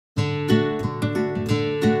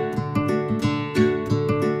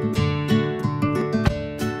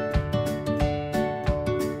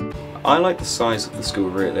I like the size of the school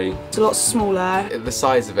really. It's a lot smaller. The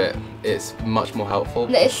size of it is much more helpful.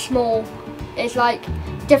 It's small. It's like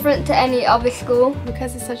different to any other school.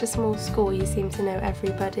 Because it's such a small school, you seem to know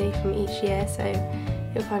everybody from each year, so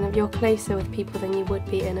you're closer with people than you would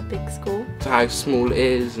be in a big school. How small it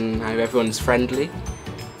is and how everyone's friendly.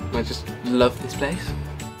 I just love this place.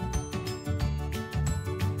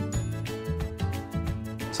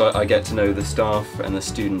 So I get to know the staff and the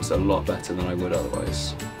students a lot better than I would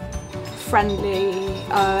otherwise. Friendly,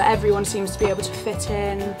 everyone seems to be able to fit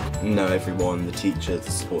in. Know everyone, the teachers,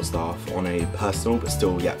 the support staff, on a personal but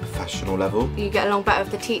still yet professional level. You get along better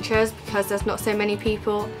with the teachers because there's not so many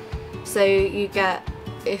people, so you get,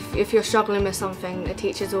 if you're struggling with something, the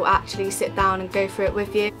teachers will actually sit down and go through it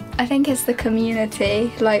with you. I think it's the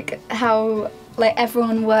community, like how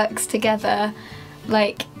everyone works together,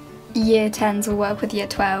 like year 10s will work with year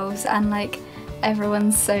 12s, and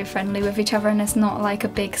everyone's so friendly with each other, and it's not like a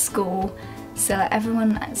big school, so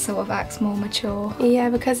everyone sort of acts more mature. Yeah,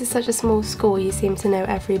 because it's such a small school, you seem to know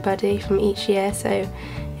everybody from each year, so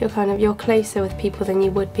you're closer with people than you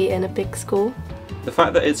would be in a big school. The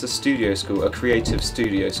fact that it's a studio school, a creative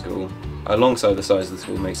studio school, alongside the size of the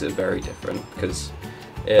school makes it very different, because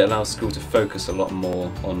it allows school to focus a lot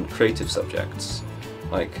more on creative subjects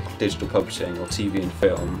like digital publishing or TV and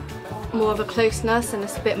film. More of a closeness, and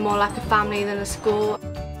it's a bit more like a family than a school.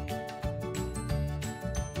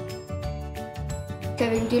 So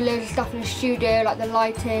we can do loads of stuff in the studio, like the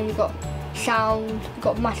lighting, we've got sound, we've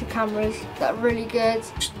got massive cameras that are really good.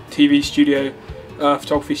 TV studio,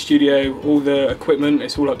 photography studio, all the equipment,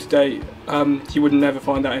 it's all up to date. You would never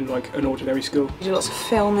find that in an ordinary school. We do lots of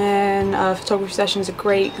filming, photography sessions are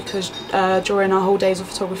great because during our whole days of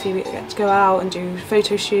photography we get to go out and do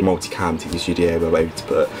photo shoots. Multi-cam TV studio where we're able to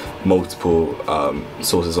put multiple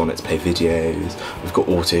sources on it to play videos. We've got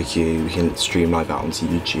auto cue, we can stream live out onto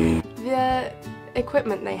YouTube. The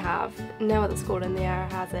equipment they have, no other school in the area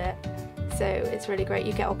has it. So it's really great.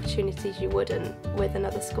 You get opportunities you wouldn't with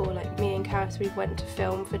another school. Like me and Karis, we went to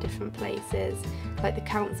film for different places, like the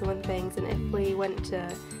council and things, and if we went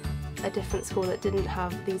to a different school that didn't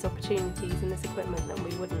have these opportunities and this equipment, then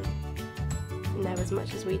we wouldn't know as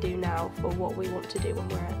much as we do now for what we want to do when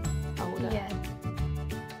we're older. Yeah.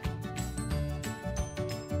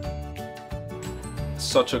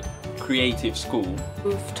 Such a creative school.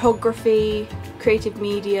 Photography, creative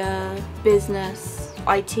media, business,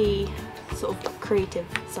 IT, sort of creative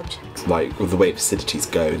subjects. Like with the way facilities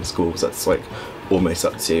go in schools, that's almost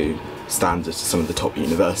up to standards to some of the top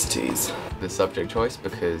universities. The subject choice,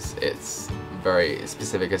 because it's very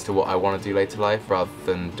specific as to what I want to do later in life, rather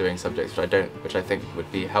than doing subjects which I think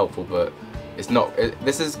would be helpful, but it's not.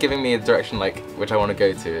 This is giving me a direction which I want to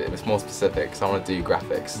go to. It's more specific, so I want to do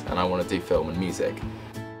graphics and I want to do film and music.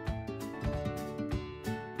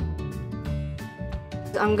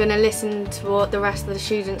 I'm going to listen to what the rest of the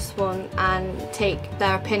students want and take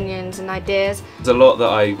their opinions and ideas. There's a lot that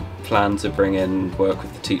I plan to bring in, work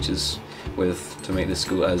with the teachers with, to make this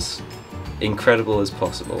school as incredible as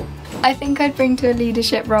possible. I think I'd bring to a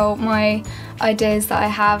leadership role my ideas that I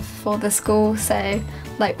have for the school, so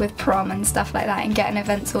like with prom and stuff like that, and getting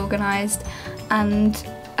events organised, and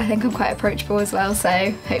I think I'm quite approachable as well,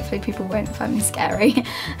 so hopefully people won't find me scary.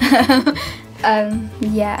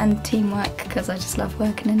 Yeah, and teamwork, because I just love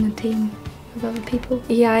working in a team with other people.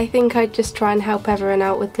 Yeah, I think I'd just try and help everyone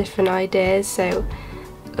out with different ideas. So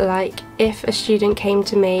like if a student came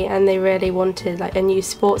to me and they really wanted like a new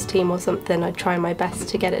sports team or something, I'd try my best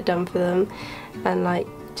to get it done for them, and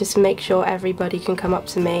just make sure everybody can come up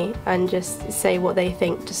to me and just say what they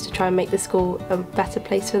think, just to try and make the school a better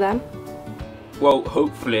place for them. Well,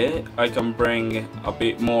 hopefully I can bring a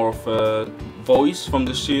bit more of a voice from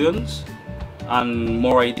the students and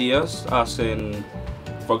more ideas, as in,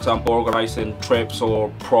 for example, organising trips or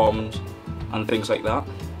proms and things like that.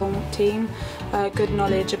 Team, good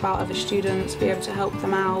knowledge about other students, be able to help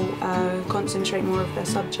them out, concentrate more of their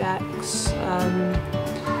subjects,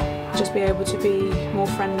 just be able to be more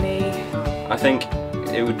friendly. I think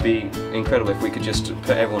it would be incredible if we could just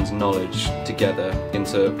put everyone's knowledge together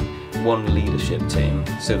into one leadership team,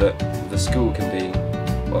 so that the school can be,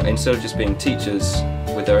 well, instead of just being teachers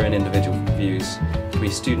with their own individual views, can be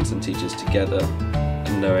students and teachers together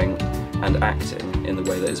and knowing and acting in the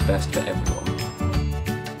way that is best for everyone.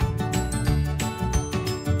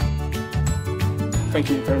 Thank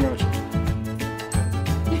you very much.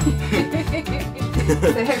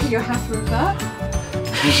 So hopefully you're happy with that.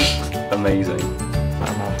 Amazing.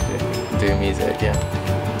 I'm happy to do music, yeah.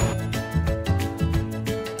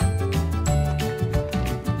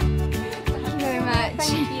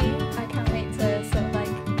 Thank you. I can't wait to sort of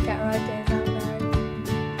get our ideas out there.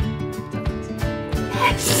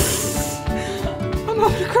 Yes! I'm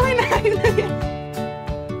not gonna cry now.